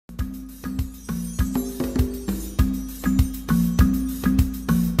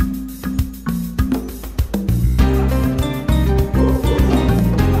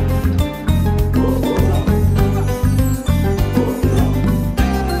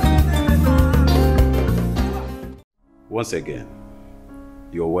Once again,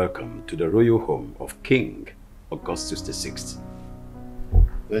 you're welcome to the royal home of King Augustus VI.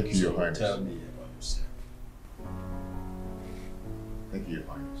 Thank you, Your Highness. Tell me about yourself. Thank you, Your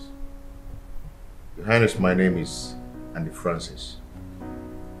Highness. Your Highness, my name is Andy Francis.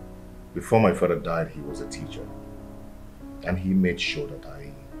 Before my father died, he was a teacher. And he made sure that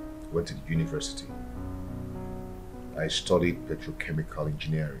I went to the university. I studied petrochemical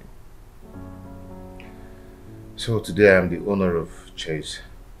engineering. So today I am the owner of Chase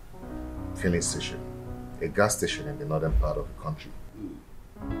Filling Station, a gas station in the northern part of the country.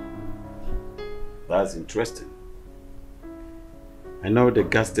 That's interesting. I know the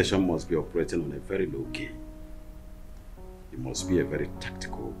gas station must be operating on a very low key. You must be a very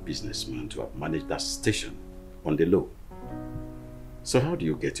tactical businessman to have managed that station on the low. So how do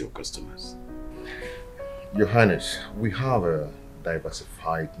you get your customers? Your Highness, we have a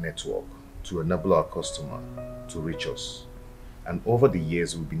diversified network to enable our customer to reach us. And over the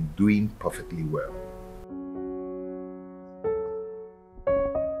years, we've been doing perfectly well.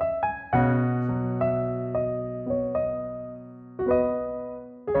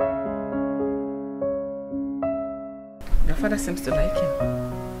 Your father seems to like him.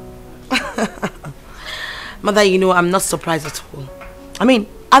 Mother, you know, I'm not surprised at all. I mean,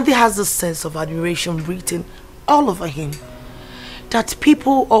 Andy has this sense of admiration written all over him, that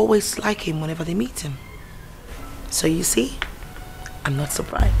people always like him whenever they meet him. So you see, I'm not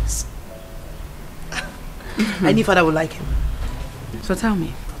surprised. I knew father would like him. So tell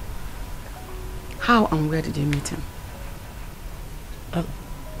me, how and where did you meet him?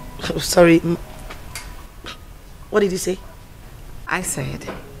 Sorry, what did you say? I said,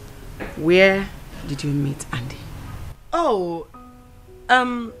 where did you meet Andy? Oh,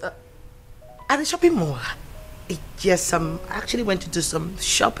 at the shopping mall. Yes, I actually went to do some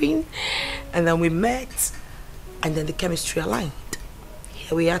shopping, and then we met, and then the chemistry aligned.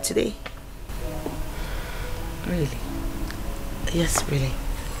 Here we are today. Really? Yes, really.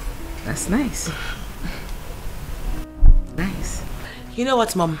 That's nice. Nice. You know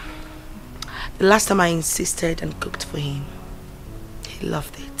what, Mom? The last time I insisted and cooked for him, he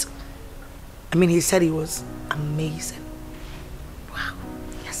loved it. I mean, he said it was amazing. Wow.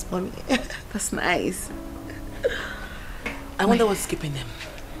 Yes, Mommy. That's nice. I wonder what's keeping them.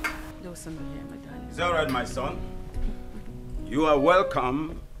 There was somebody here, my darling. It's all right, my son. You are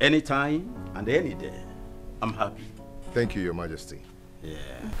welcome anytime and any day. I'm happy. Thank you, Your Majesty. Yeah.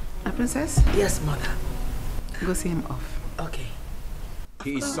 A princess? Yes, Mother. Go see him off. Okay.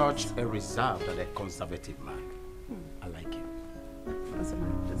 He is such a reserved and a conservative man. I like him. Also,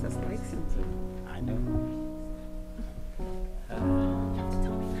 my princess likes him too. I know. You have to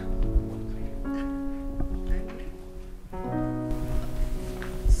tell me now.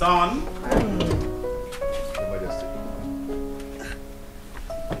 Son? Your Majesty.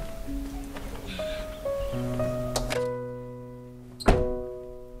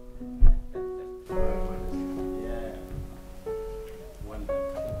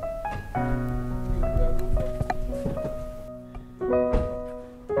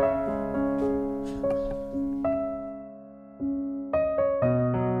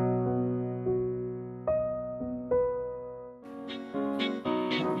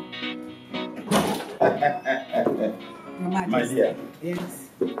 My dear. Yes.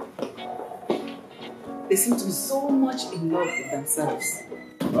 They seem to be so much in love with themselves.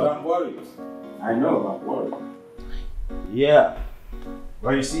 But I'm worried. I know I'm worried. Yeah.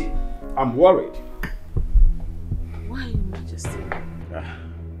 But you see, I'm worried. Why, Your Majesty?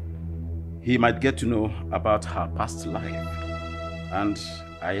 He might get to know about her past life. And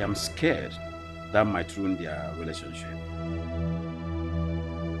I am scared that might ruin their relationship.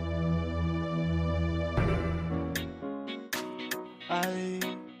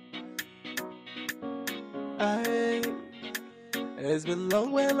 It's been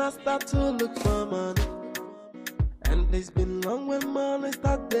long when I start to look for money, and it's been long when money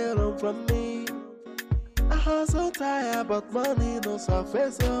start to run from me. I hustle tired, but money no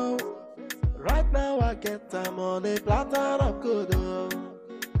surface, oh. Right now I get time on a platter of good, oh.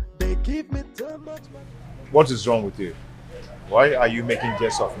 They give me too much money. What is wrong with you? Why are you making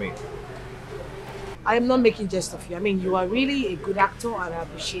jest of me? I am not making jest of you. I mean, you are really a good actor, and I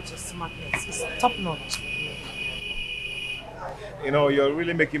appreciate your smartness. It's top notch. You know, you're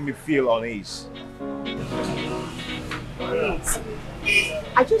really making me feel uneasy. Wait.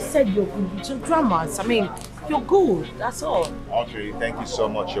 I just said you're good with your dramas. I mean, you're good. That's all. Okay, thank you so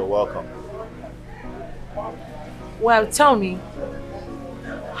much. You're welcome. Well, tell me,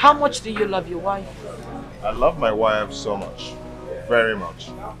 how much do you love your wife? I love my wife so much. Very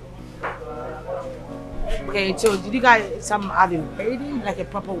much. Okay, so did you guys have a wedding, like a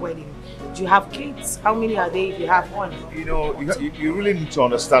proper wedding? Do you have kids? How many are they if you have one? You know, you really need to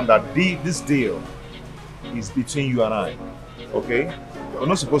understand that this deal is between you and I, okay? We're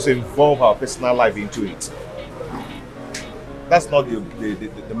not supposed to involve our personal life into it. That's not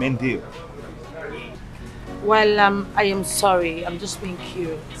the main deal. Well, I am sorry. I'm just being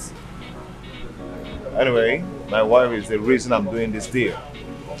curious. Anyway, my wife is the reason I'm doing this deal.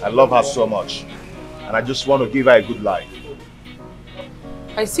 I love her so much, and I just want to give her a good life.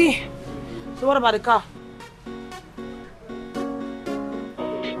 I see. So what about the car?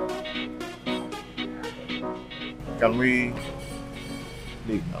 Can we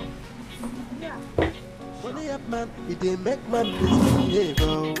leave now? Money up, man, it didn't make man misbehave.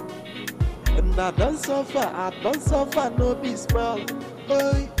 Oh. And I don't suffer, no be small.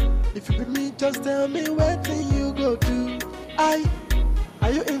 Boy, if you be me, just tell me what thing you go do. Are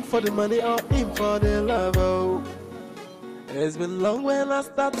you in for the money or in for the love? Oh. It's been long when I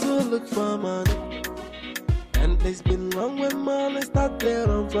start to look for money. And it's been long when money start to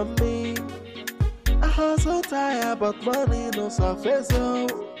run from me. I hustle tired, but money no surface. Oh.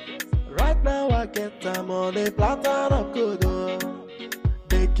 Right now I get time on a platter of good. Oh.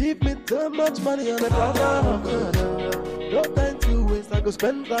 They give me too much money on a platter of good. Oh. No time to waste, I go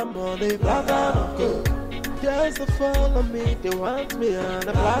spend them on a platter of good. Girls that follow me, they want me on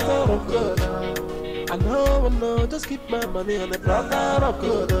a platter of good. I know, just keep my money on a platter of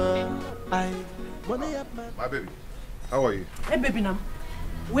good. I money up my... My baby, how are you? Hey, baby, now,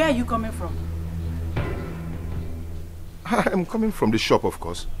 where are you coming from? I'm coming from the shop, of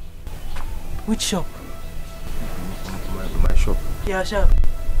course. Which shop? My shop. Your shop.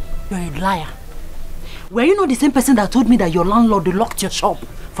 You're a liar. Were you not the same person that told me that your landlord locked your shop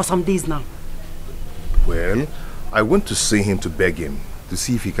for some days now? Well, I went to see him to beg him, to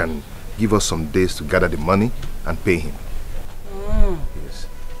see if he can give us some days to gather the money and pay him. Yes.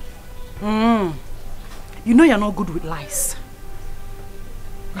 You know you're not good with lies.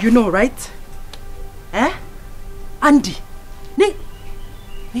 You know, right? Eh? Andy.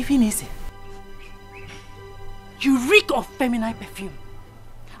 Living easy. You reek of feminine perfume.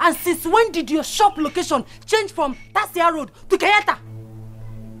 And since when did your shop location change from Tasia Road to Kayeta?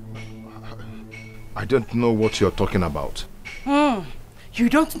 I don't know what you're talking about. You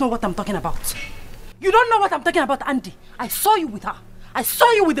don't know what I'm talking about. You don't know what I'm talking about, Andy. I saw you with her. I saw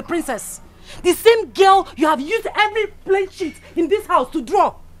you with the princess. The same girl you have used every plain sheet in this house to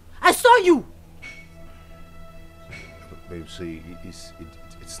draw. I saw you. Babe, see,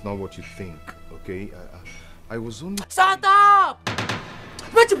 it's not what you think, okay? I was only... Shut up!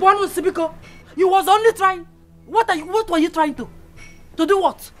 You was only trying. What were you trying to? To do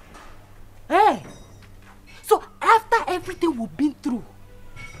what? Hey! So after everything we've been through,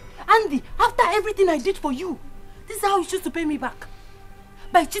 Andy, after everything I did for you, this is how you choose to pay me back?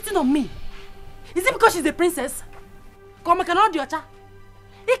 By cheating on me? Is it because she's a princess? Come, I cannot do your cha.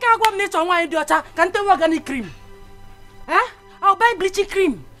 You can't go nature wine do your cha. Can't tell organic cream. Eh? I'll buy bleaching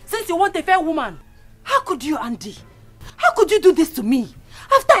cream since you want a fair woman. How could you, Andy? How could you do this to me?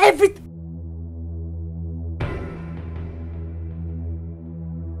 After everything.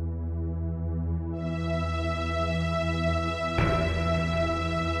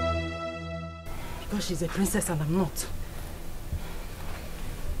 Because she's a princess and I'm not.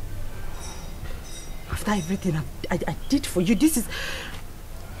 After everything I did for you, this is...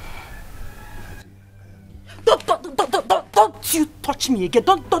 Don't you touch me again.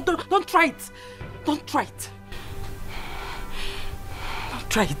 Don't try it. Don't try it. Don't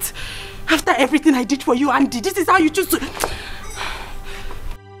try it. After everything I did for you, Andy, this is how you choose to... No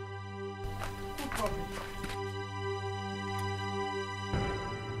problem.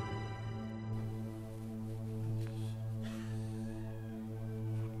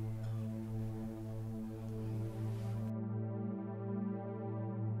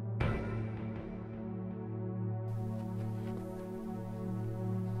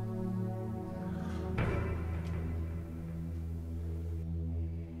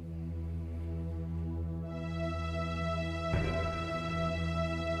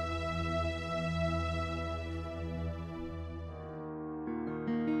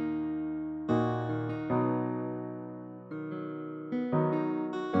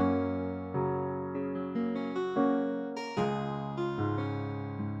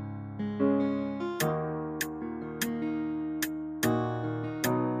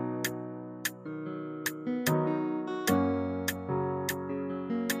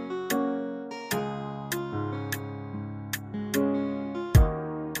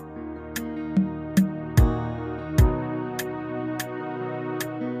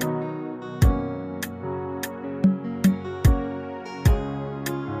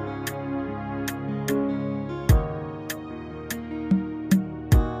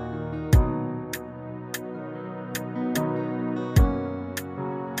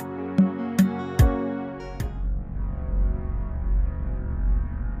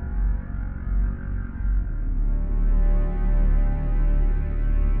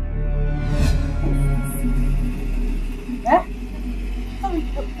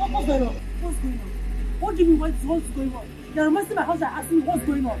 What's going on? What's going on? What do you mean what's going on? You're romancing my house and asking me what's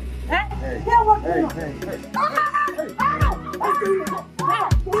going on. Eh? Hey, yeah, what's going on? Hey. What's going on?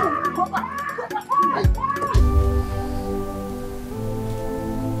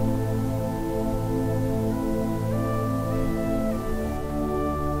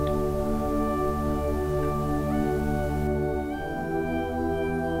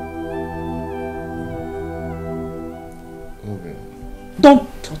 Don't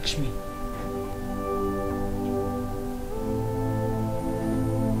touch me.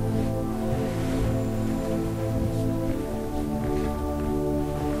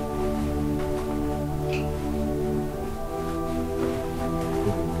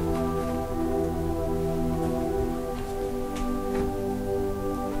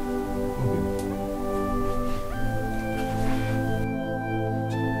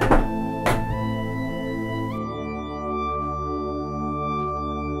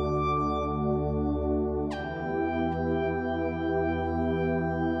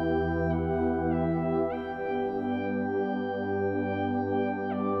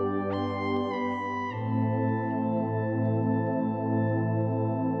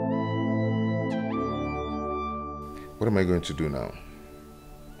 What am I going to do now?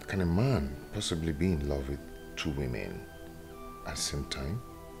 Can a man possibly be in love with two women at the same time?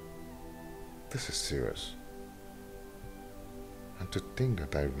 This is serious. And to think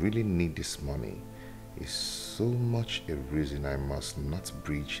that I really need this money is so much a reason I must not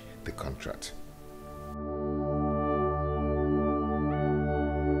breach the contract.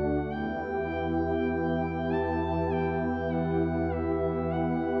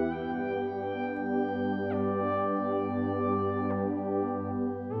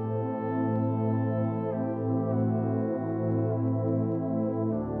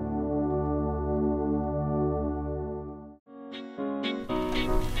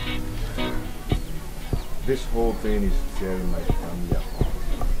 This whole thing is tearing my family apart.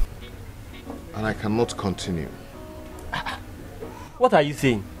 And I cannot continue. What are you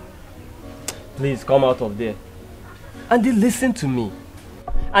saying? Please come out of there. Andy, listen to me.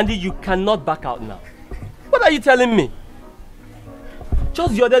 Andy, you cannot back out now. What are you telling me?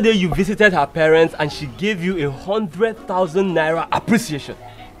 Just the other day you visited her parents and she gave you 100,000 naira appreciation.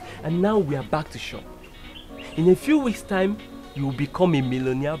 And now we are back to shop. In a few weeks' time, you will become a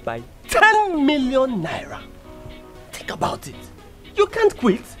millionaire by 10 million naira. Think about it. You can't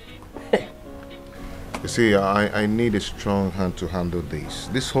quit. You see, I need a strong hand to handle this.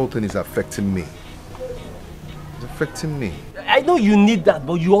 This whole thing is affecting me. It's affecting me. I know you need that,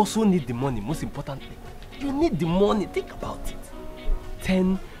 but you also need the money, most importantly. You need the money. Think about it.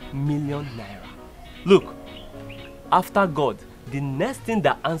 10 million naira. Look, after God, the next thing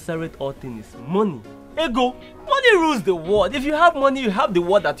that answereth all things is money. Ego, money rules the world. If you have money, you have the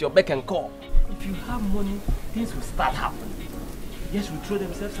world at your beck and call. If you have money, things will start happening. Yes, will throw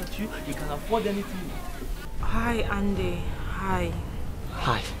themselves at you. You can afford anything. Hi, Andy. Hi.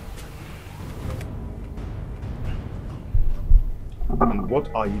 Hi. And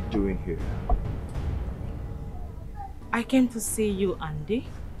what are you doing here? I came to see you, Andy.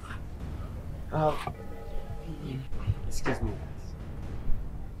 Excuse me.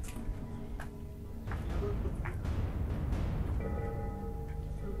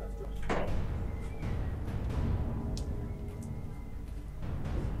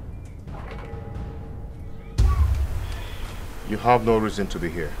 You have no reason to be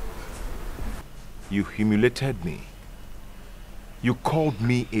here. You humiliated me. You called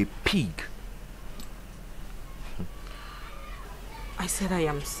me a pig. I said I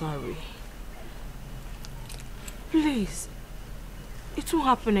am sorry. Please, it won't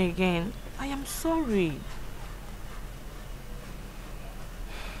happen again. I am sorry.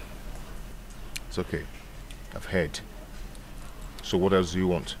 It's okay. I've heard. So what else do you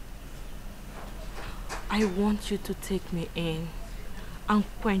want? I want you to take me in and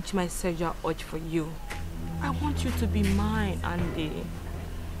quench my sexual urge for you. I want you to be mine, Andy.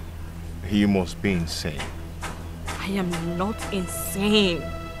 You must be insane. I am not insane.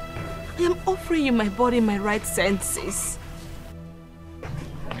 I am offering you my body in my right senses.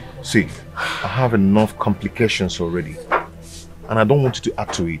 See, I have enough complications already. And I don't want you to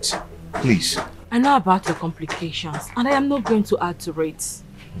add to it. Please. I know about your complications and I am not going to add to it.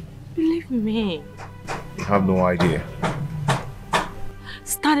 Believe me. You have no idea.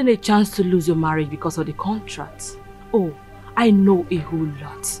 Standing a chance to lose your marriage because of the contract. Oh, I know a whole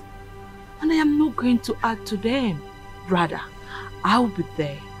lot. And I am not going to add to them. Rather, I'll be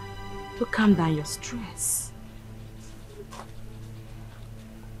there to calm down your stress.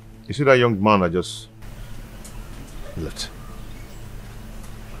 You see that young man I just left?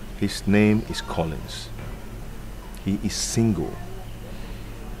 His name is Collins. He is single.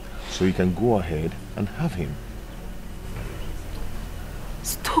 So you can go ahead and have him.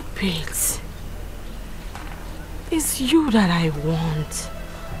 Stupid. It's you that I want.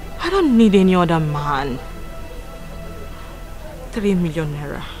 I don't need any other man. 3 million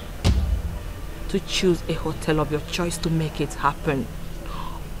naira. To choose a hotel of your choice to make it happen.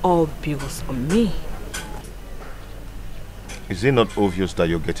 All bills on me. Is it not obvious that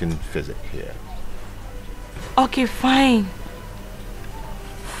you're getting physic here? Okay, fine.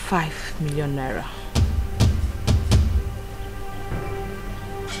 5 million naira.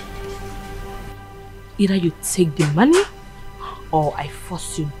 Either you take the money or I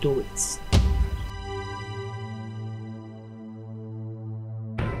force you to do it.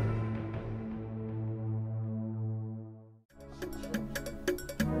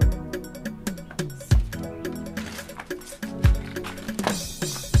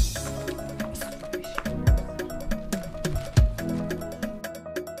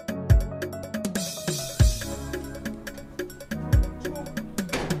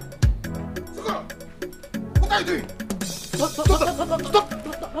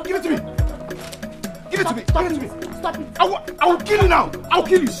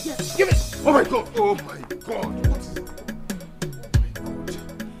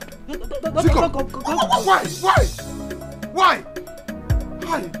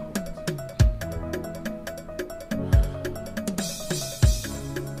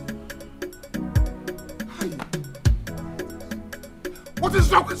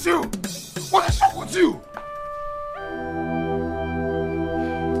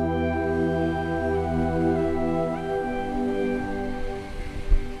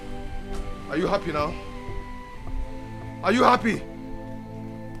 Are you happy?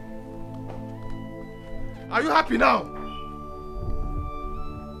 Are you happy now?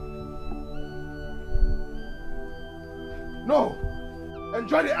 No.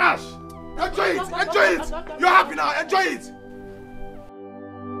 Enjoy the ash. Enjoy it. Enjoy it. You're happy now. Enjoy it.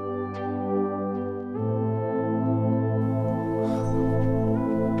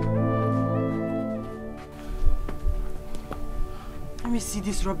 Let me see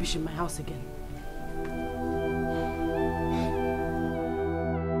this rubbish in my house again.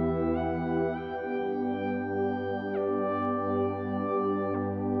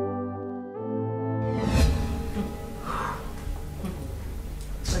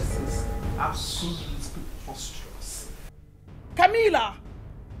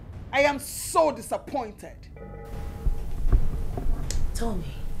 I am so disappointed. Tell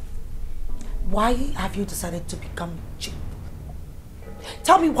me, why have you decided to become cheap?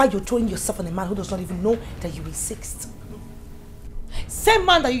 Tell me why you're throwing yourself on a man who does not even know that you exist. Same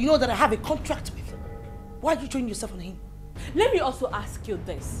man that you know that I have a contract with. Why are you throwing yourself on him? Let me also ask you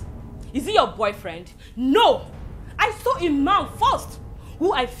this. Is he your boyfriend? No! I saw a man first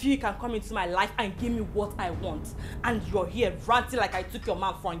who I feel can come into my life and give me what I want. And you're here ranting like I took your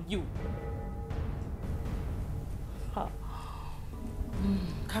man from you.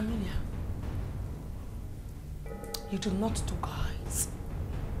 Camelia, you do not do guys.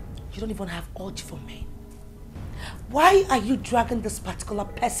 You don't even have urge for men. Why are you dragging this particular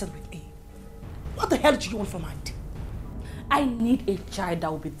person with me? What the hell do you want from it? I need a child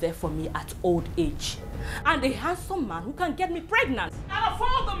that will be there for me at old age. And a handsome man who can get me pregnant. Out of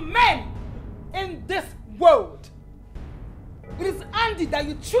all the men in this world, it is Andy that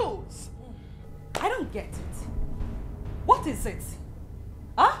you choose. I don't get it. What is it?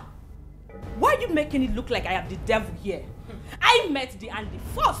 Huh? Why are you making it look like I am the devil here? I met the Andy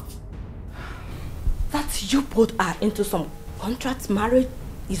first. That you both are into some contract marriage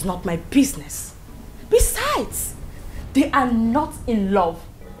is not my business. Besides, they are not in love.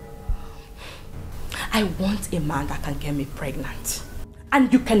 I want a man that can get me pregnant.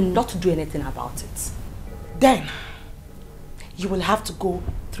 And you cannot do anything about it. Then, you will have to go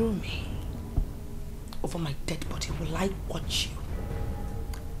through me. Over my dead body, will I watch you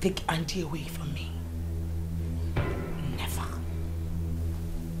take Andy away from me? Never.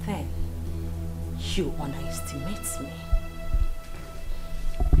 Then, you underestimate me.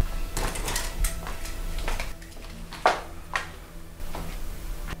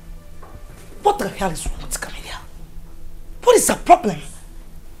 What the hell is wrong with Camilla? What is the problem?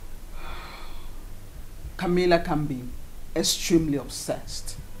 Camilla can be extremely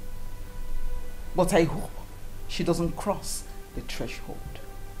obsessed. But I hope she doesn't cross the threshold.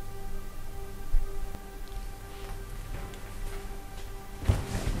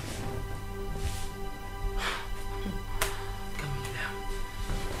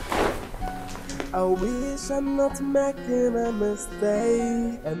 I wish I'm not making a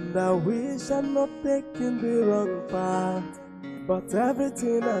mistake, and I wish I'm not taking the wrong path. But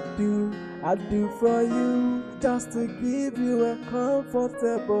everything I do for you, just to give you a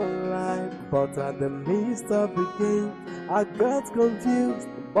comfortable life. But at the midst of the game, I got confused.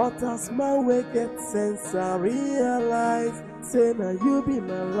 But as my way gets sense, I realize, say now you be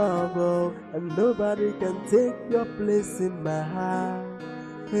my lover, and nobody can take your place in my heart.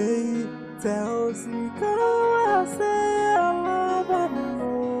 Hey, tell me, I say I love her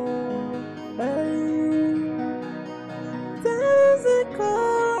more. Hey, tell me,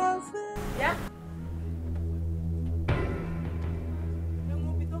 I say. Yeah?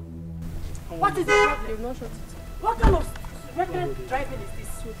 What is it? What kind of reckless driving is this?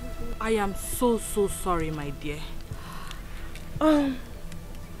 I am so sorry, my dear.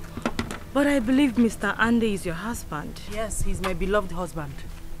 But I believe Mr. Andy is your husband. Yes, he's my beloved husband.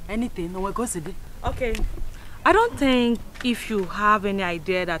 Anything, no one goes to. Okay. I don't think if you have any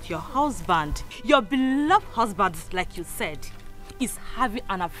idea that your husband, your beloved husband, like you said, is having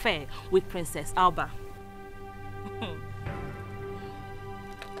an affair with Princess Alba.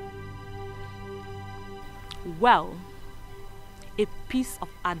 Well, a piece of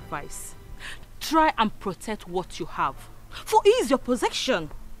advice. Try and protect what you have. For he is your possession.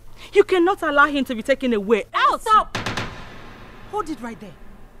 You cannot allow him to be taken away. Out! Stop! Hold it right there.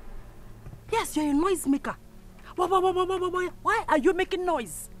 Yes, you're a noise maker. Why are you making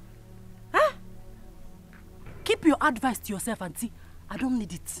noise? Huh? Keep your advice to yourself, auntie. I don't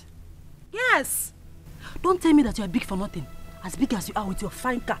need it. Yes! Don't tell me that you're big for nothing. As big as you are with your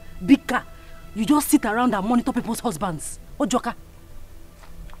fine car, big car. You just sit around and monitor people's husbands. Ojoka.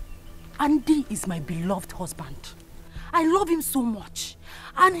 Andy is my beloved husband. I love him so much.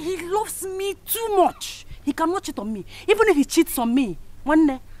 And he loves me too much. He cannot cheat on me. Even if he cheats on me, one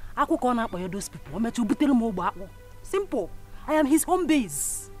day, I could call out by those people. Simple. I am his home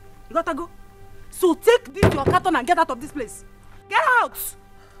base. You gotta go. So take this your carton and get out of this place. Get out!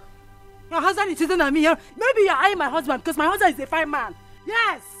 Your husband is cheating on me. Maybe you're eyeing my husband because my husband is a fine man.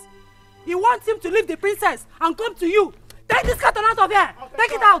 Yes! He wants him to leave the princess and come to you. Take this carton out of here.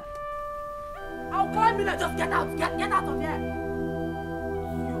 Take it out. I'll climb in and just get out. Get out of here.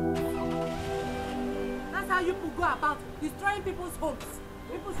 That's how you people go about destroying people's homes.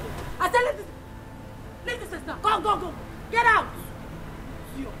 I said leave this place now. Go. Get out.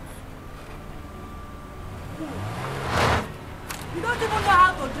 You don't even know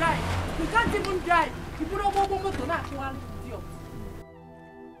how to drive. You can't even drive. You put on one to not one idiot.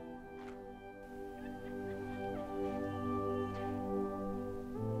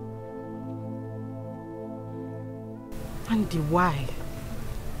 Andy, why?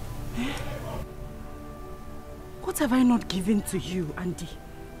 What have I not given to you, Andy?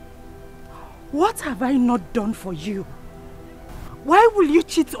 What have I not done for you? Why will you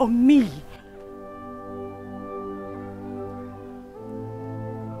cheat on me?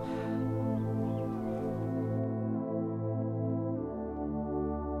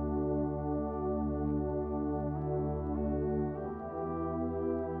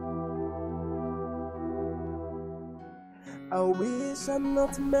 I wish I'm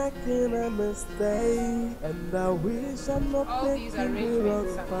not making a mistake, and I wish I'm not taking the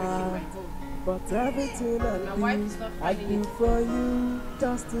wrong path. But everything I do for you,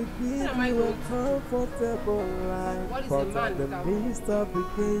 just to give you a comfortable life. But at the midst of the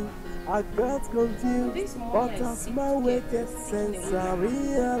game, I got confused. But as my way gets sense, I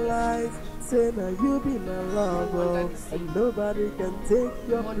realize, say now you be my lover, and nobody can take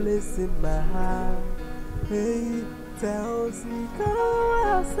your place in my heart. Hey, tell me,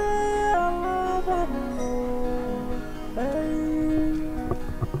 I say I love her more. Hey.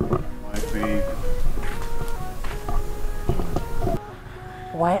 My babe.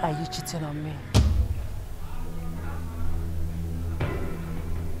 Why are you cheating on me?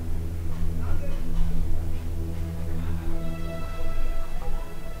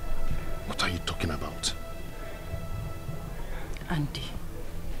 What are you talking about? Andy,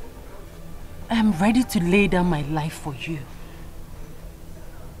 I am ready to lay down my life for you.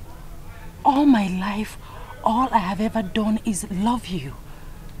 All my life, all I have ever done is love you.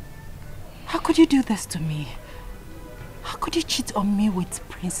 How could you do this to me? How could you cheat on me with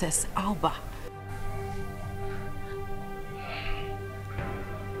Princess Alba?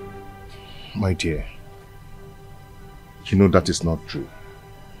 My dear, you know that is not true.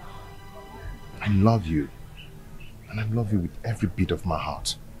 I love you, and I love you with every bit of my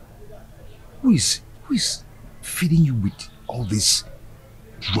heart. Who is feeding you with all this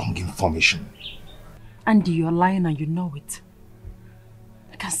wrong information? Andy, you're lying and you know it.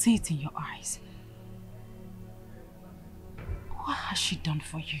 I can see it in your eyes. What has she done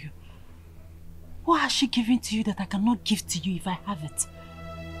for you? What has she given to you that I cannot give to you if I have it?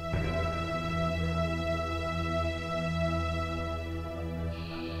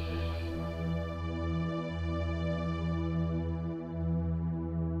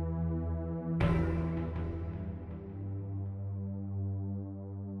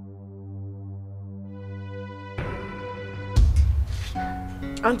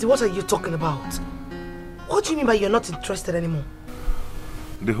 Auntie, what are you talking about? What do you mean by you're not interested anymore?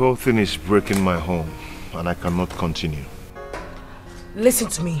 The whole thing is breaking my home, and I cannot continue. Listen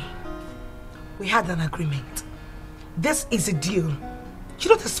to me. We had an agreement. This is a deal. You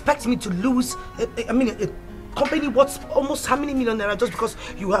don't expect me to lose, a company worth almost how many million naira just because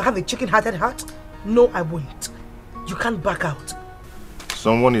you have a chicken-hearted heart? No, I won't. You can't back out.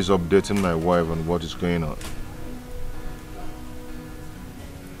 Someone is updating my wife on what is going on.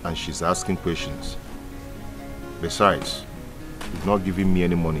 And she's asking questions. Besides, you've not given me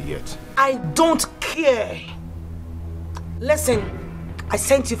any money yet. I don't care. Listen, I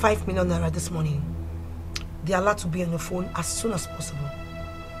sent you 5 million naira this morning. They are allowed to be on your phone as soon as possible.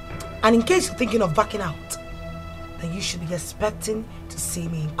 And in case you're thinking of backing out, then you should be expecting to see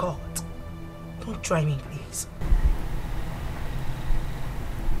me in court. Don't try me, please.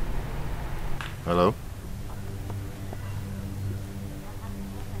 Hello?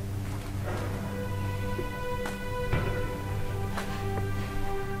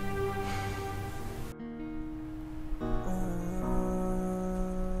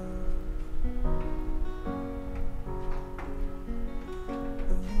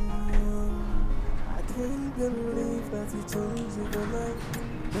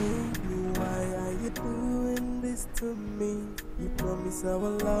 Our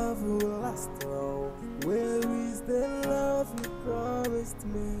love will last long. Where is the love you promised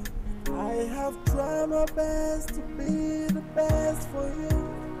me? I have tried my best to be the best for you.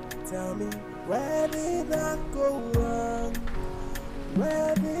 Tell me, where did I go wrong?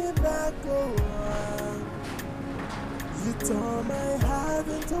 Where did I go wrong? You tore my heart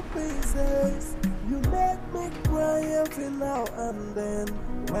into pieces. You make me cry every now and then.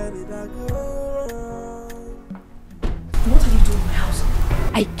 Where did I go wrong? What are you doing in my house?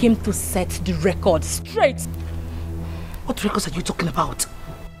 I came to set the record straight. What records are you talking about?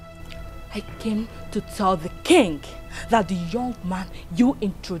 I came to tell the king that the young man you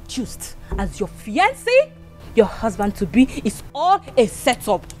introduced as your fiancé, your husband-to-be, is all a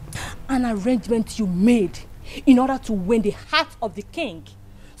setup. An arrangement you made in order to win the heart of the king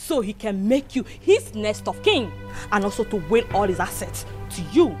so he can make you his next of kin and also to will all his assets to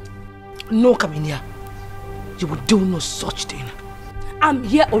you. No, Kaminia. You will do no such thing. I'm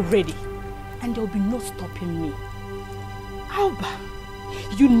here already, and there will be no stopping me. Alba,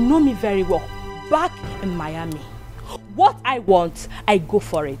 you know me very well, back in Miami. What I want, I go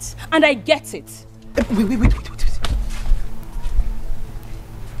for it, and I get it. Wait.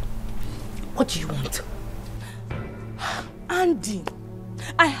 What do you want? Andy,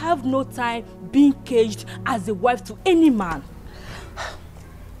 I have no time being caged as a wife to any man.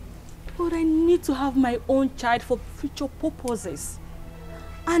 But I need to have my own child for future purposes.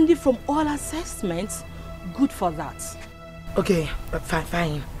 Andy, from all assessments, good for that. Okay,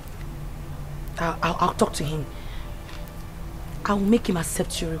 fine. I'll talk to him. I'll make him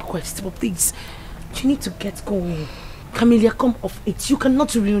accept your request. But please, you need to get going. Camelia, come off it. You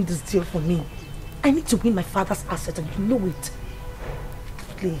cannot ruin this deal for me. I need to win my father's asset and you know it.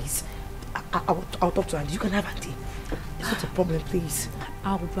 Please, I'll talk to Andy. You can have Andy. It's not a problem, please.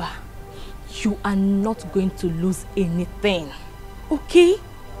 Alba, you are not going to lose anything, okay?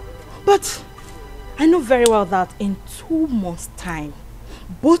 But I know very well that in 2 months' time,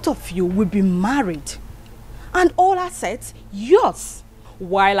 both of you will be married and all assets yours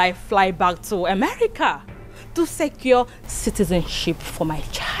while I fly back to America to secure citizenship for my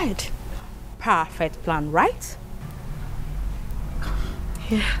child. Perfect plan, right?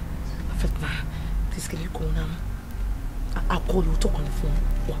 Yeah, perfect plan. Please, can you go now? I'll call you, talk on the phone,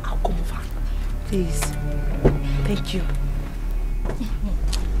 or I'll come over. Please. Thank you.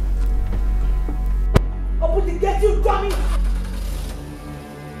 Open the gate, you dummy!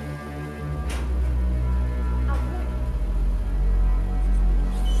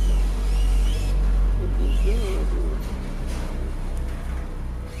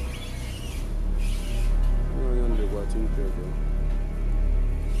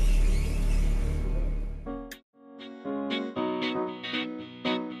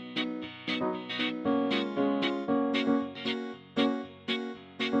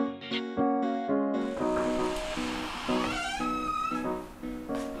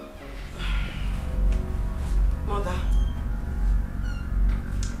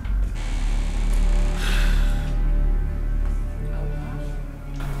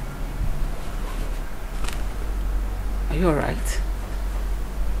 you alright?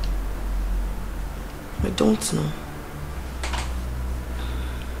 I don't know.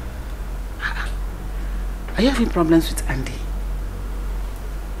 Are you having problems with Andy?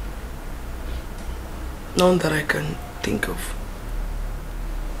 None that I can think of.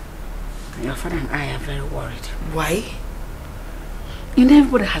 Your father and I are very worried. Why? You know,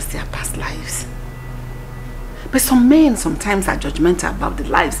 everybody has their past lives. But some men sometimes are judgmental about the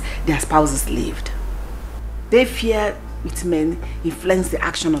lives their spouses lived. They fear with men influence the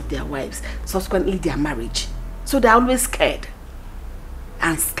action of their wives, subsequently their marriage. So they're always scared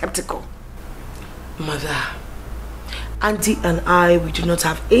and skeptical. Mother, Auntie and I, we do not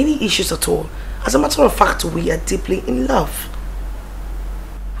have any issues at all. As a matter of fact, we are deeply in love.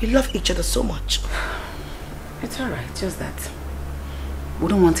 We love each other so much. It's alright, just that we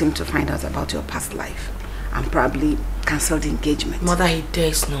don't want him to find out about your past life and probably cancel the engagement. Mother, he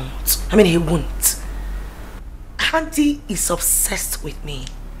dares not. I mean, he won't. Auntie is obsessed with me.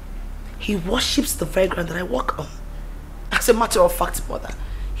 He worships the very ground that I walk on. As a matter of fact, Mother,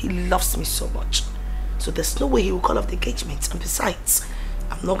 he loves me so much. So there's no way he will call off the engagement. And besides,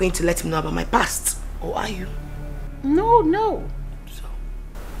 I'm not going to let him know about my past. Or are you? No. So,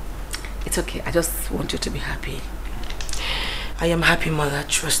 it's okay. I just want you to be happy. I am happy, Mother.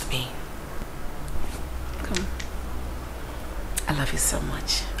 Trust me. Come. I love you so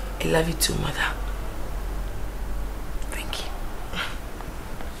much. I love you too, Mother. Thank you.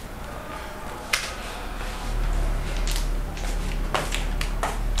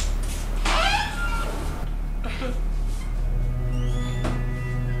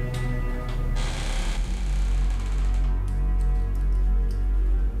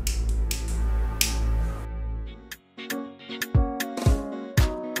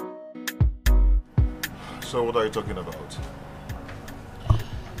 So what are you talking about?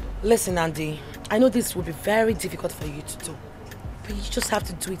 Listen, Andy, I know this will be very difficult for you to do, but you just have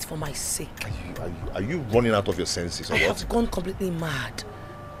to do it for my sake. Are you running out of your senses or I what? have gone completely mad.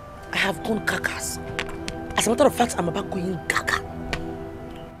 I have gone kakas. As a matter of fact, I'm about going gaga.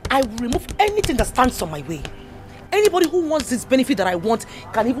 I will remove anything that stands on my way. Anybody who wants this benefit that I want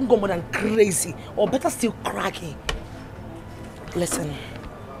can even go more than crazy, or better still craggy. Listen,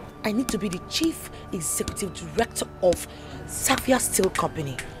 I need to be the chief executive director of Safia Steel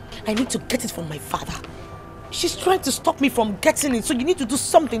Company. I need to get it from my father. She's trying to stop me from getting it, so you need to do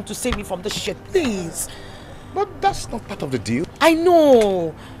something to save me from this shit, please. But that's not part of the deal. I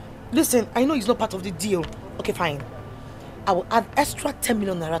know. Listen, I know it's not part of the deal. Okay, fine. I will add extra 10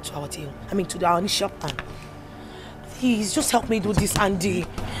 million naira to our deal. I mean, to our initial plan. Please, just help me do this, Andy.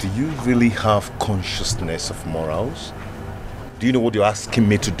 Do you really have consciousness of morals? Do you know what you're asking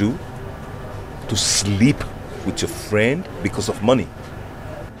me to do? To sleep with your friend because of money?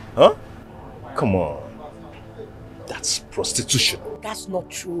 Huh? Come on. That's prostitution. That's not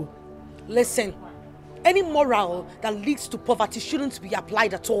true. Listen, any moral that leads to poverty shouldn't be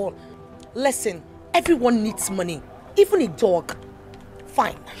applied at all. Listen, everyone needs money, even a dog.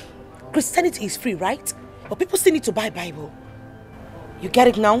 Fine. Christianity is free, right? But people still need to buy Bible. You get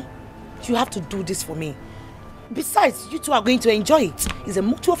it now? You have to do this for me. Besides, you two are going to enjoy it. It's a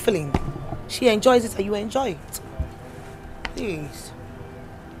mutual feeling. She enjoys it and you enjoy it. Please.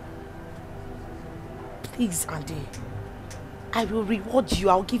 Please, Andy. I will reward you.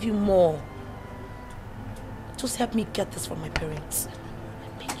 I'll give you more. Just help me get this from my parents.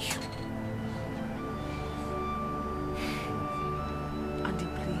 I beg you. Andy,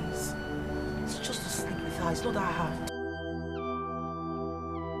 please. It's just to sleep with her. It's not that hard.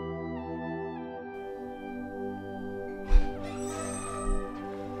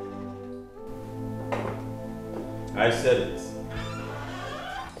 I said it.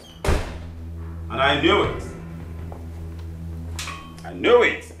 And I knew it. I knew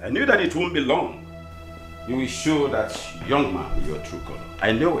it. I knew that it won't be long. You will show that young man your true color.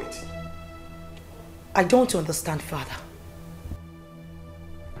 I knew it. I don't understand, Father.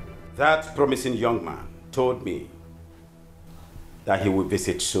 That promising young man told me that he will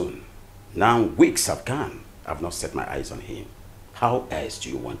visit soon. Now weeks have gone. I've not set my eyes on him. How else do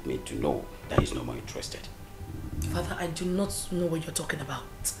you want me to know that he's no more interested? Father, I do not know what you're talking about.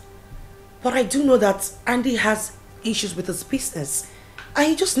 But I do know that Andy has issues with his business. And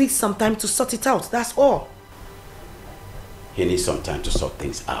he just needs some time to sort it out, that's all. He needs some time to sort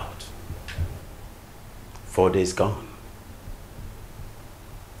things out. 4 days gone.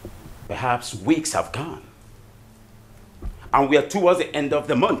 Perhaps weeks have gone. And we are towards the end of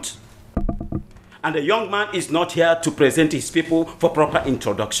the month. And the young man is not here to present his people for proper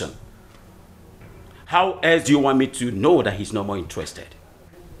introduction. How else do you want me to know that he's no more interested?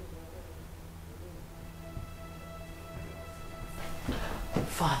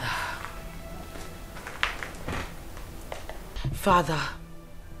 Father,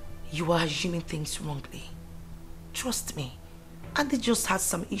 you are assuming things wrongly. Trust me. Andy just has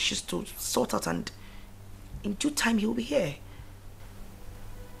some issues to sort out and in due time he'll be here.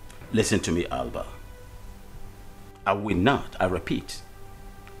 Listen to me, Alba. I will not, I repeat,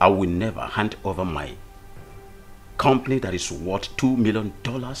 I will never hand over my company that is worth $2 million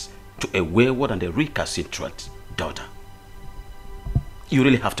to a wayward and a recalcitrant daughter. You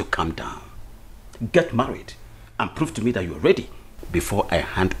really have to calm down. Get married and prove to me that you're ready before I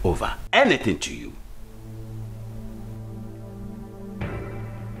hand over anything to you.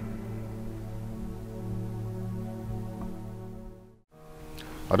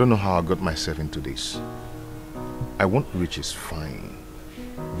 I don't know how I got myself into this. I want riches, fine,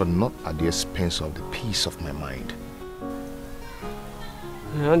 but not at the expense of the peace of my mind.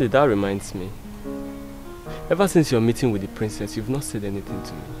 Andy, that reminds me. Ever since your meeting with the princess, you've not said anything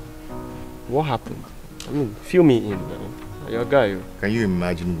to me. What happened? I mean, fill me in now. You're a guy. Can you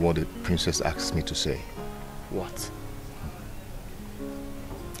imagine what the princess asked me to say? What?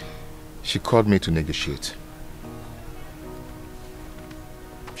 She called me to negotiate.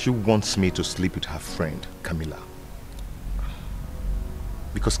 She wants me to sleep with her friend, Camilla.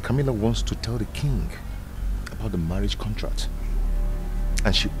 Because Camilla wants to tell the king about the marriage contract.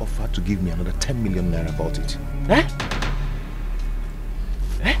 And she offered to give me another 10 million naira about it. Eh?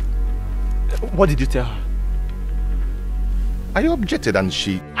 Eh? What did you tell her? I objected and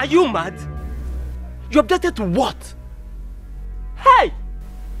she... Are you mad? You objected to what? Hey!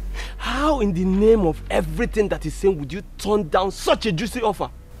 How in the name of everything that is saying would you turn down such a juicy offer?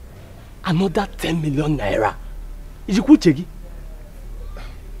 Another 10 million naira. Is it Chegi?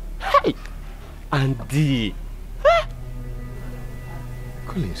 Hey! Andy! Eh?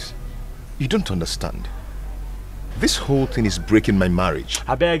 Collins, you don't understand. This whole thing is breaking my marriage.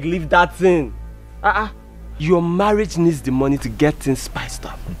 I beg, leave that thing. Your marriage needs the money to get things spiced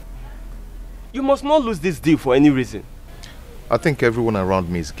up. You must not lose this deal for any reason. I think everyone around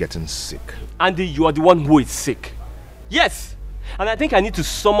me is getting sick. Andy, you are the one who is sick. Yes! And I think I need to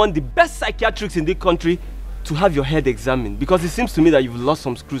summon the best psychiatrists in the country to have your head examined, because it seems to me that you've lost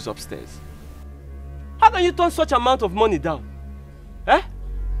some screws upstairs. How can you turn such amount of money down? Eh?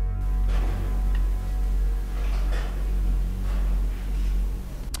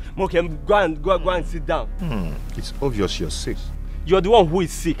 Okay, go and sit down. It's obvious you're sick. You're the one who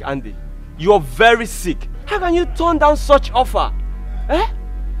is sick, Andy. You're very sick. How can you turn down such offer? Eh?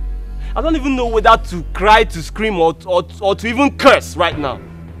 I don't even know whether to cry, to scream, or to even curse right now.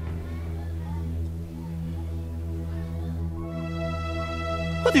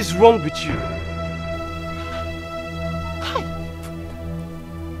 What is wrong with you? Hi.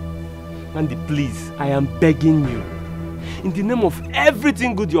 Andy, please, I am begging you. In the name of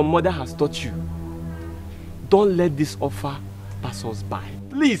everything good your mother has taught you, don't let this offer pass us by.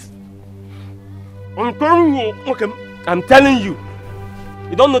 Please. I'm telling you. Okay, I'm telling you.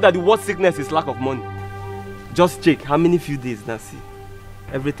 You don't know that the worst sickness is lack of money. Just check how many few days, Nancy.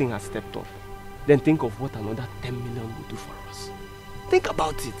 Everything has stepped up. Then think of what another 10 million will do for us. Think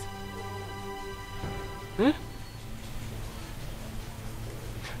about it. Huh?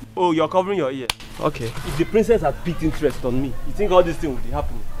 Oh, you're covering your ear. Okay. If the princess had picked interest on me, you think all this thing would be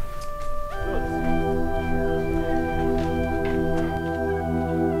happening?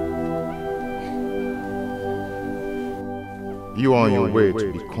 You are on your way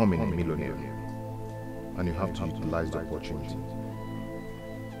to becoming a millionaire, and you have to utilize the opportunity.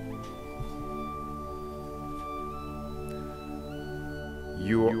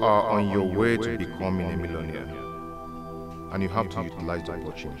 You are on your way to becoming a millionaire, and you have to utilize the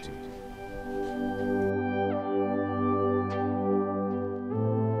opportunity.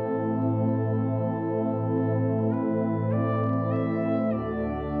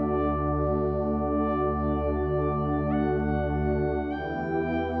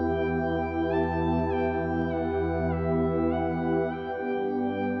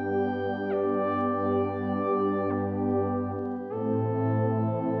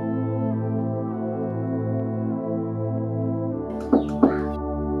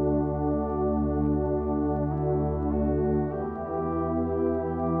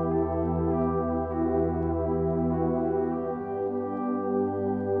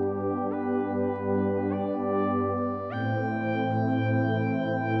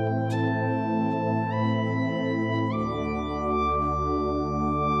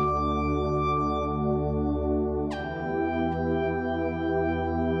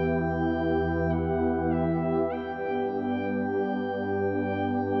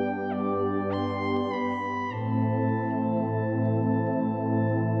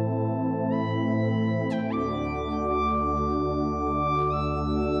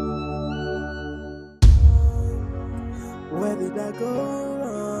 did I go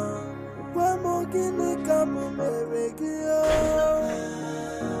wrong? When Mogini come on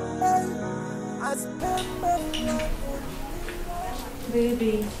I spent my life on.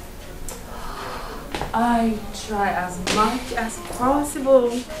 Baby, I try as much as possible.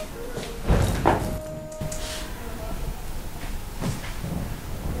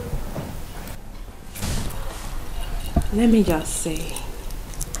 Let me just say,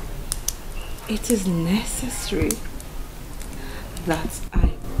 it is necessary that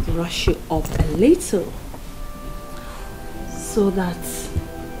I brush you up a little so that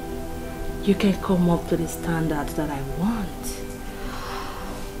you can come up to the standard that I want.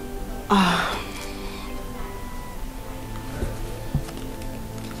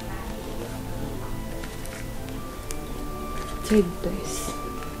 Take this,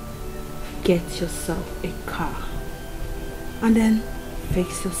 get yourself a car, and then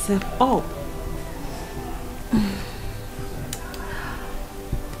fix yourself up.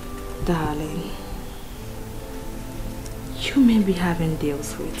 Darling, you may be having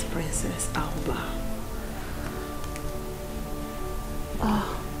deals with Princess Alba.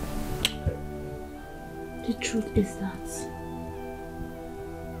 The truth is that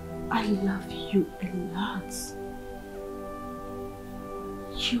I love you a lot.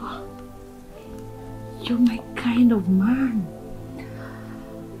 You're my kind of man.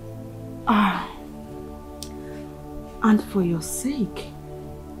 And for your sake,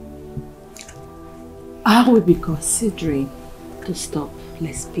 I will be considering to stop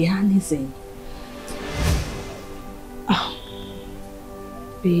lesbianism.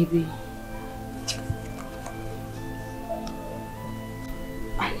 Baby,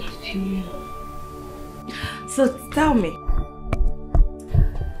 I love you. So tell me,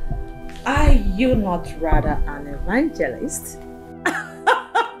 are you not rather an evangelist?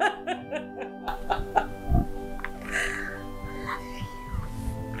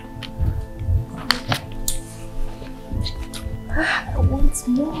 I want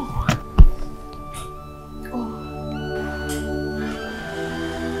more.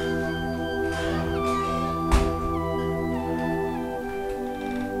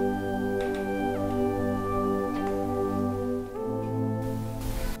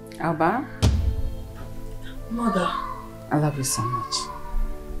 Alba? Mother. I love you so much.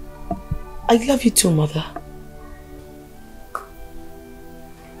 I love you too, Mother.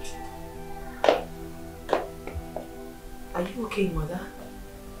 Are you okay, Mother?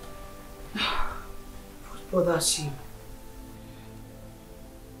 What bothers you?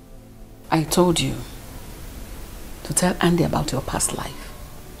 I told you to tell Andy about your past life,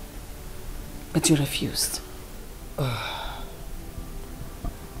 but you refused.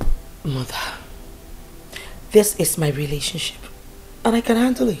 Mother, this is my relationship and I can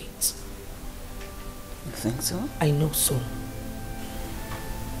handle it. You think so? I know so.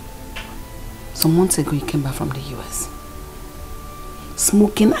 Some months ago you came back from the US,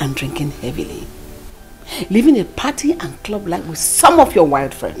 smoking and drinking heavily, living a party and club life with some of your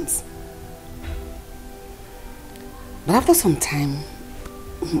wild friends. But after some time,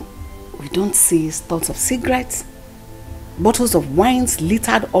 we don't see stouts of cigarettes, bottles of wines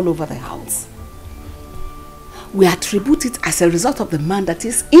littered all over the house. We attribute it as a result of the man that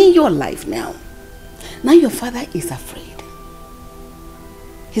is in your life now. Now your father is afraid.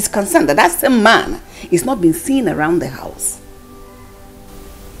 He's concerned that that same man is not being seen around the house.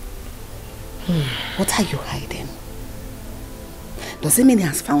 What are you hiding? Does it mean he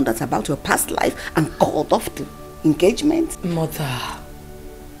has found out about your past life and called off the engagement? Mother,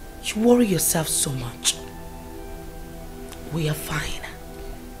 you worry yourself so much. We are fine.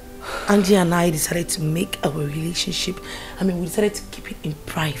 Andy and I decided to make our relationship, we decided to keep it in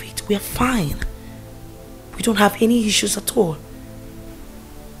private. We are fine. We don't have any issues at all.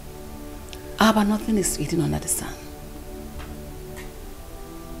 But nothing is hidden under the sun.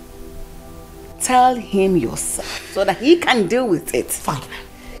 Tell him yourself so that he can deal with it. Fine.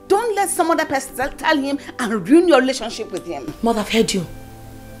 Don't let some other person tell him and ruin your relationship with him. Mother, I've heard you.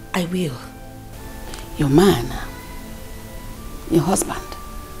 I will. Your man, your husband,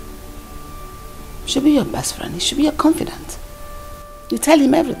 should be your best friend. He should be your confidant. You tell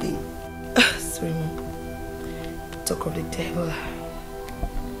him everything. Sorry, Mom. Talk of the devil.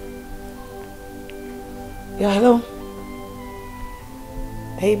 Yeah, hello.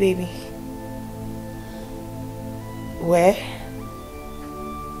 Hey, baby. Where?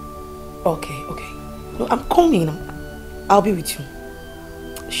 Okay. No, I'm coming. I'll be with you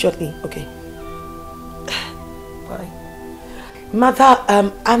shortly. Okay. Bye. Mother,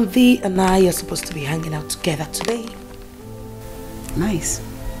 Andy and I are supposed to be hanging out together today. Nice.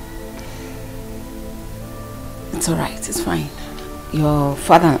 It's alright, it's fine. Your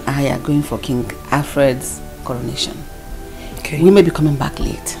father and I are going for King Alfred's coronation. Okay. We may be coming back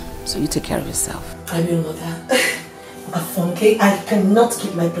late, so you take care of yourself. I will not that. Okay, I cannot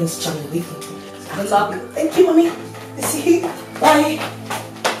keep my Prince Charming with me. Good luck. Thank you, mommy. See you. Bye.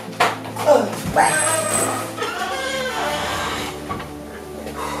 Oh, bye.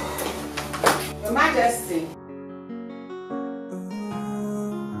 Your Majesty.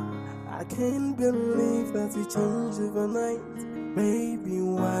 I can't believe that we changed overnight. Baby,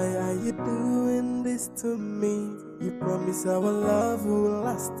 why are you doing this to me? You promised our love will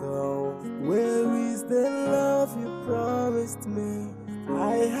last all. Where is the love you promised me?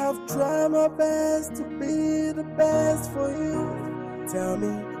 I have tried my best to be the best for you. Tell me,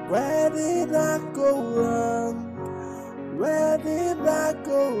 where did I go wrong? Where did I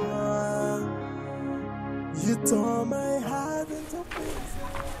go wrong? You tore my heart into pieces.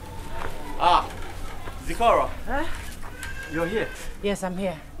 Ah, Zikora. Huh? You're here. Yes, I'm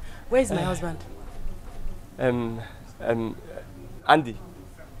here. Where is my husband? Andy.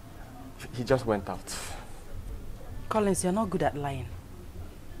 He just went out. Collins, you're not good at lying.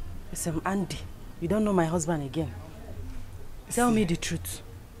 It's Andy. You don't know my husband again. Tell me the truth.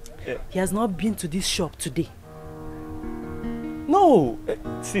 He has not been to this shop today. No.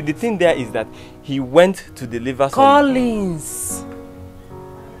 See, the thing there is that he went to deliver some... Collins!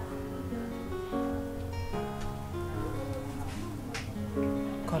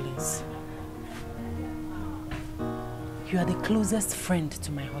 Collins. You are the closest friend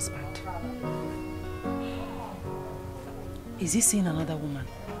to my husband. Is he seeing another woman?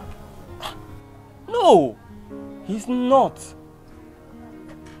 No, he's not.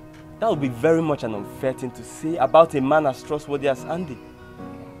 That would be very much an unfair thing to say about a man as trustworthy as Andy.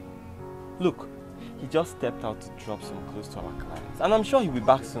 Look, he just stepped out to drop some clothes to our clients, and I'm sure he'll be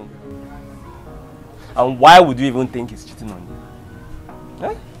back soon. And why would you even think he's cheating on you?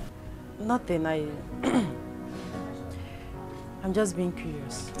 Eh? Nothing, I'm just being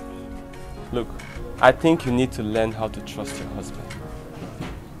curious. Look, I think you need to learn how to trust your husband.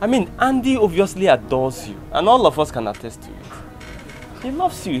 I mean, Andy obviously adores you, and all of us can attest to it. He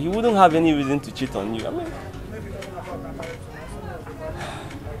loves you. He wouldn't have any reason to cheat on you. I mean...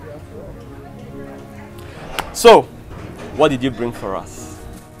 So, what did you bring for us?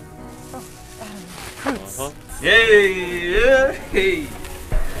 Fruits. Yay! Hey!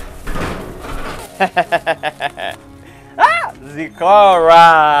 Ah!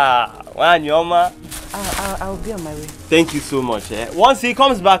 Zikora! Wanyoma! I'll be on my way. Thank you so much. Once he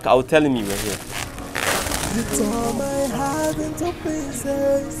comes back, I'll tell him you were here. You tore my heart into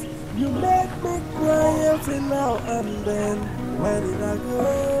pieces. You make me cry every now and then. Where did I go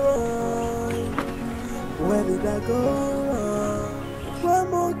wrong? Where did I go wrong? Why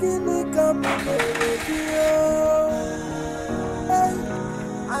more can you come with you?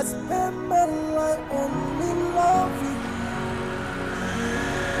 I spend my life only loving.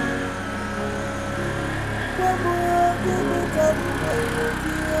 Why more can you come with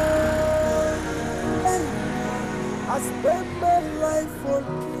you? I spend my life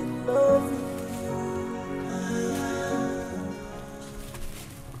only loving.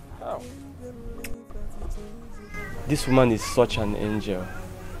 Oh. This woman is such an angel.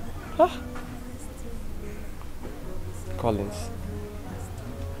 Huh? Collins,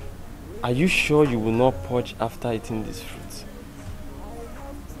 are you sure you will not purge after eating this fruit?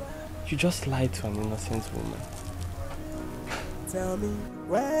 You just lied to an innocent woman. Tell me,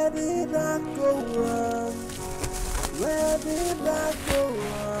 where did I go wrong? Where did I go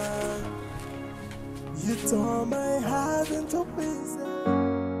wrong? You tore my heart into pieces.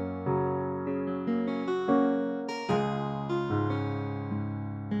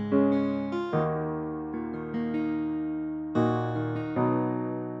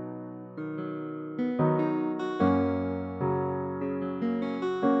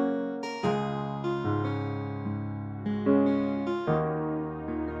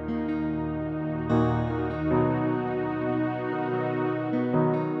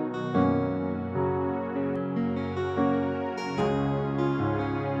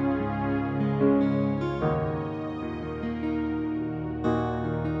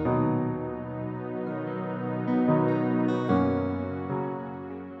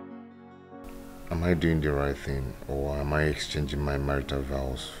 Am I doing the right thing, or am I exchanging my marital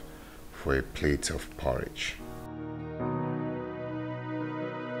vows for a plate of porridge?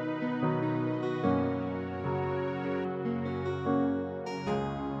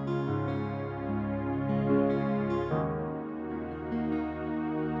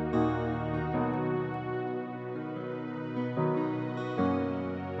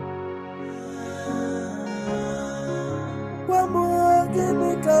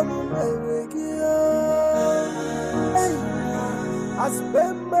 I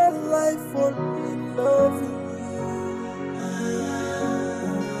spend my life only loving you.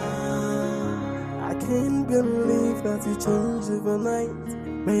 I can't believe that you changed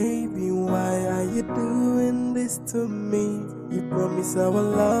overnight. Baby, why are you doing this to me? You promise our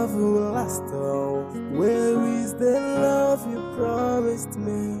love will last all. Where is the love you promised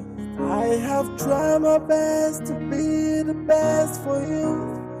me? I have tried my best to be the best for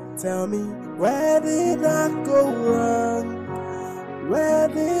you. Tell me, where did I go wrong? Where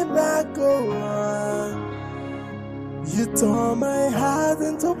did I go wrong? You tore my heart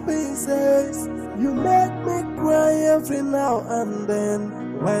into pieces. You make me cry every now and then.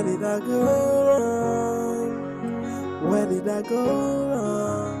 Where did I go wrong? Where did I go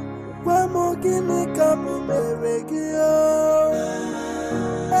wrong? Well.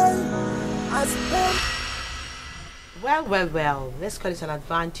 Let's call it an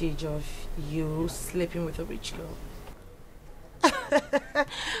advantage of you sleeping with a rich girl.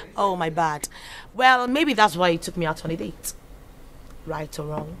 Oh, my bad. Well, maybe that's why you took me out on a date. Right or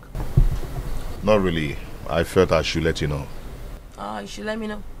wrong? Not really. I felt I should let you know. Oh, you should let me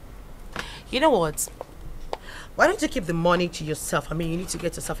know. You know what? Why don't you keep the money to yourself? I mean, you need to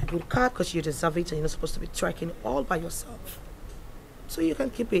get yourself a good car because you deserve it and you're not supposed to be trekking all by yourself. So you can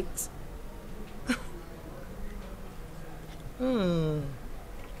keep it.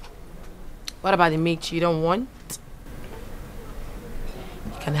 What about the meat you don't want?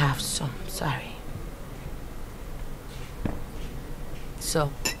 You can have some, sorry.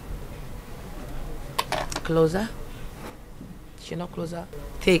 So, closer? You're not closer?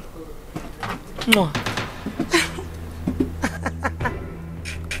 Take. Mwah.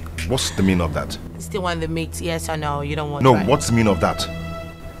 What's the meaning of that? You still want the meat, yes or no? You don't want No, right? what's the meaning of that?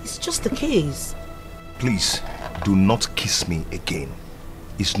 It's just the case. Please, do not kiss me again.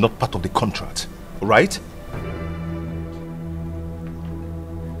 It's not part of the contract, alright?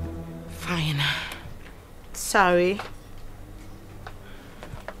 Fine. Sorry.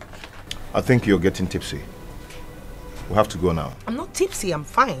 I think you're getting tipsy. We have to go now. I'm not tipsy, I'm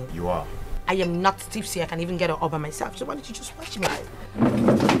fine. You are. I am not tipsy, I can even get it all by myself. So why don't you just watch me?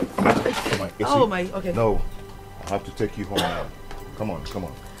 Come on, Oh my, okay. No, I have to take you home now. Come on. Come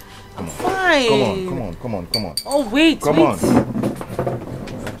on. Fine. Come on. Oh, wait, Come wait. on. I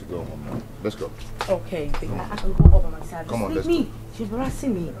have to go home now. Let's go. Okay, baby, I can go all by myself. Come on, just let's leave me. You're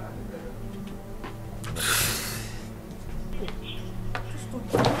embarrassing me.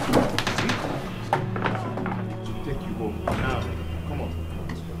 To take you home now. Come on.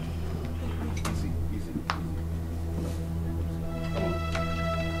 Easy. Come on.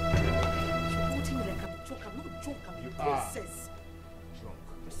 You're holding me like I'm a joke. I'm not a joke, I'm a princess. Drunk.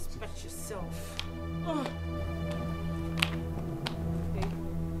 Respect yourself. Okay.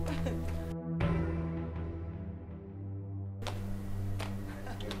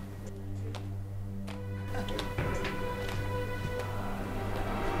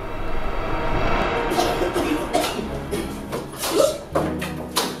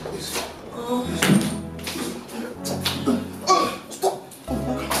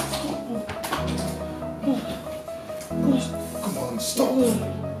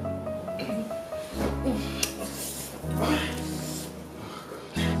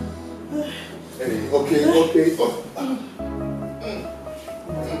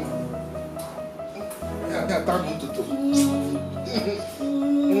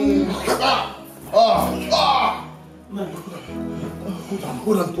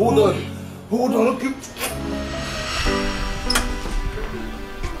 Hold on. Okay.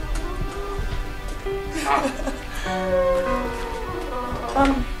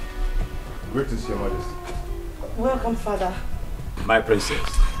 Greetings, Your Majesty. Welcome, Father. My princess.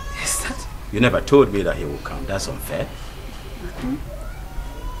 Yes, Dad. You never told me that he would come. That's unfair.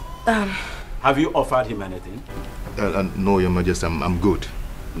 Have you offered him anything? No, Your Majesty, I'm good.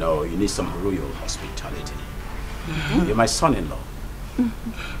 No, you need some royal hospitality. You're my son-in-law.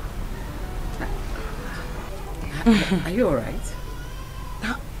 Are you alright?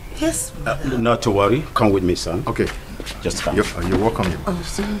 Yes, Not to worry. Come with me, son. Okay. Just come. You're welcome.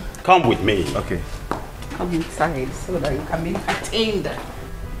 Come with me. Okay. Come inside so that you can be entertained.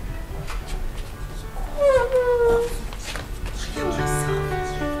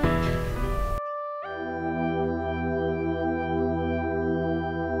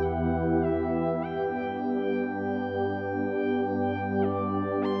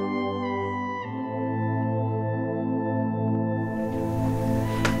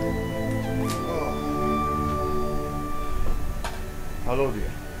 Hello,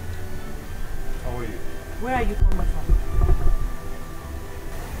 dear. How are you? Where are you coming from?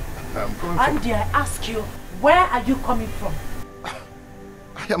 I'm coming Andy, I ask you, where are you coming from?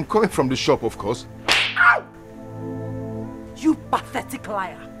 I am coming from the shop, of course. Ow! You pathetic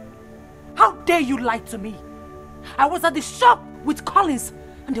liar. How dare you lie to me? I was at the shop with Collins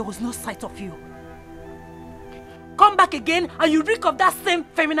and there was no sight of you. Come back again and you reek of that same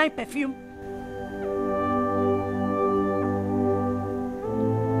feminine perfume.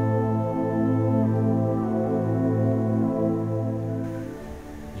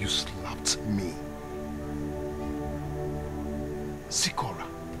 You slapped me. Sikora,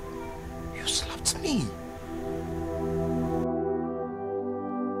 you slapped me.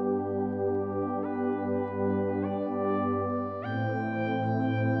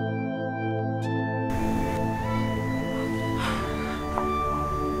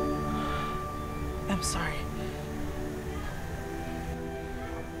 I'm sorry.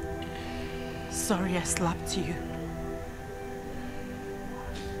 Sorry I slapped you.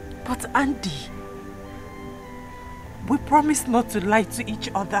 But Andy, we promised not to lie to each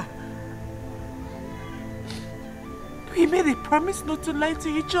other. We made a promise not to lie to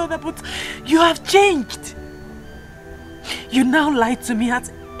each other, but you have changed. You now lie to me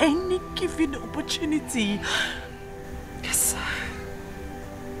at any given opportunity. Yes.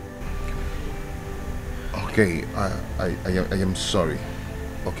 Okay, I am sorry,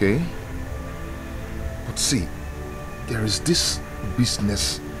 okay? But see, there is this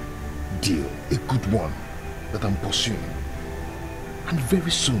business deal, a good one, that I'm pursuing. And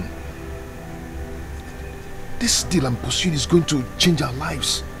very soon, this deal I'm pursuing is going to change our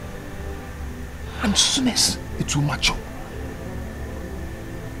lives. And soonest, it will match up.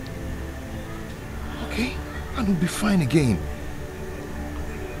 Okay? And we'll be fine again.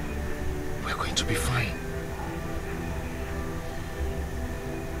 We're going to be fine.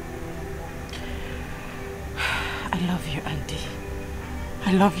 I love you, Andy.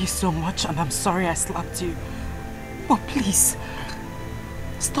 I love you so much and I'm sorry I slapped you. But please,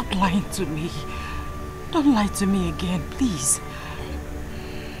 stop lying to me. Don't lie to me again, please.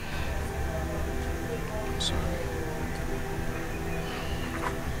 I'm sorry.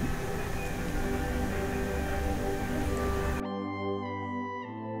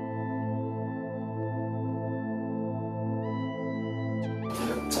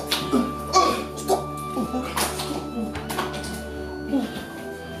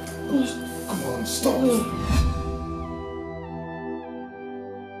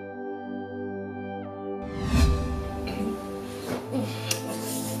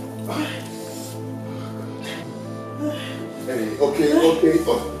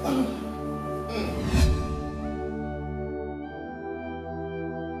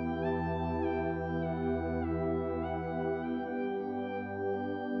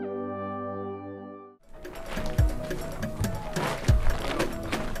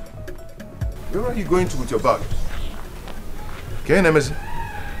 Where are you going to with your bag? Okay, Nemesis?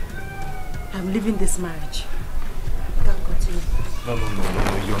 I'm leaving this marriage. I can't continue. No,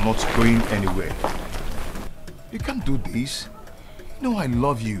 you're not going anywhere. You can't do this. You know I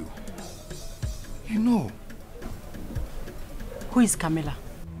love you. You know. Who is Camilla?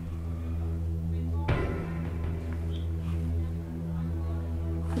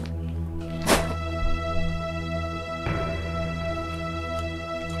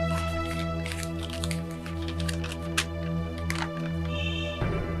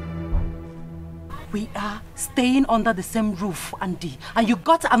 We are staying under the same roof, Andy, and you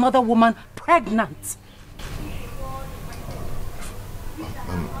got another woman pregnant.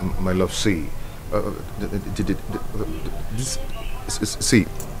 My love, see, see,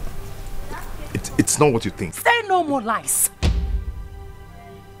 it's not what you think. Say no more lies.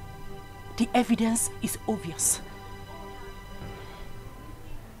 The evidence is obvious.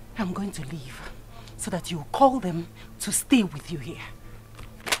 I'm going to leave so that you call them to stay with you here.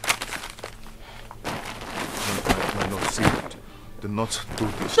 My love, see, do not do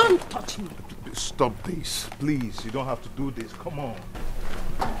this. Don't touch me. Stop this, please. You don't have to do this. Come on.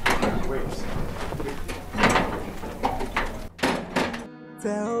 Wait.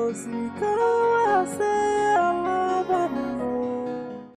 Tell Sikora I say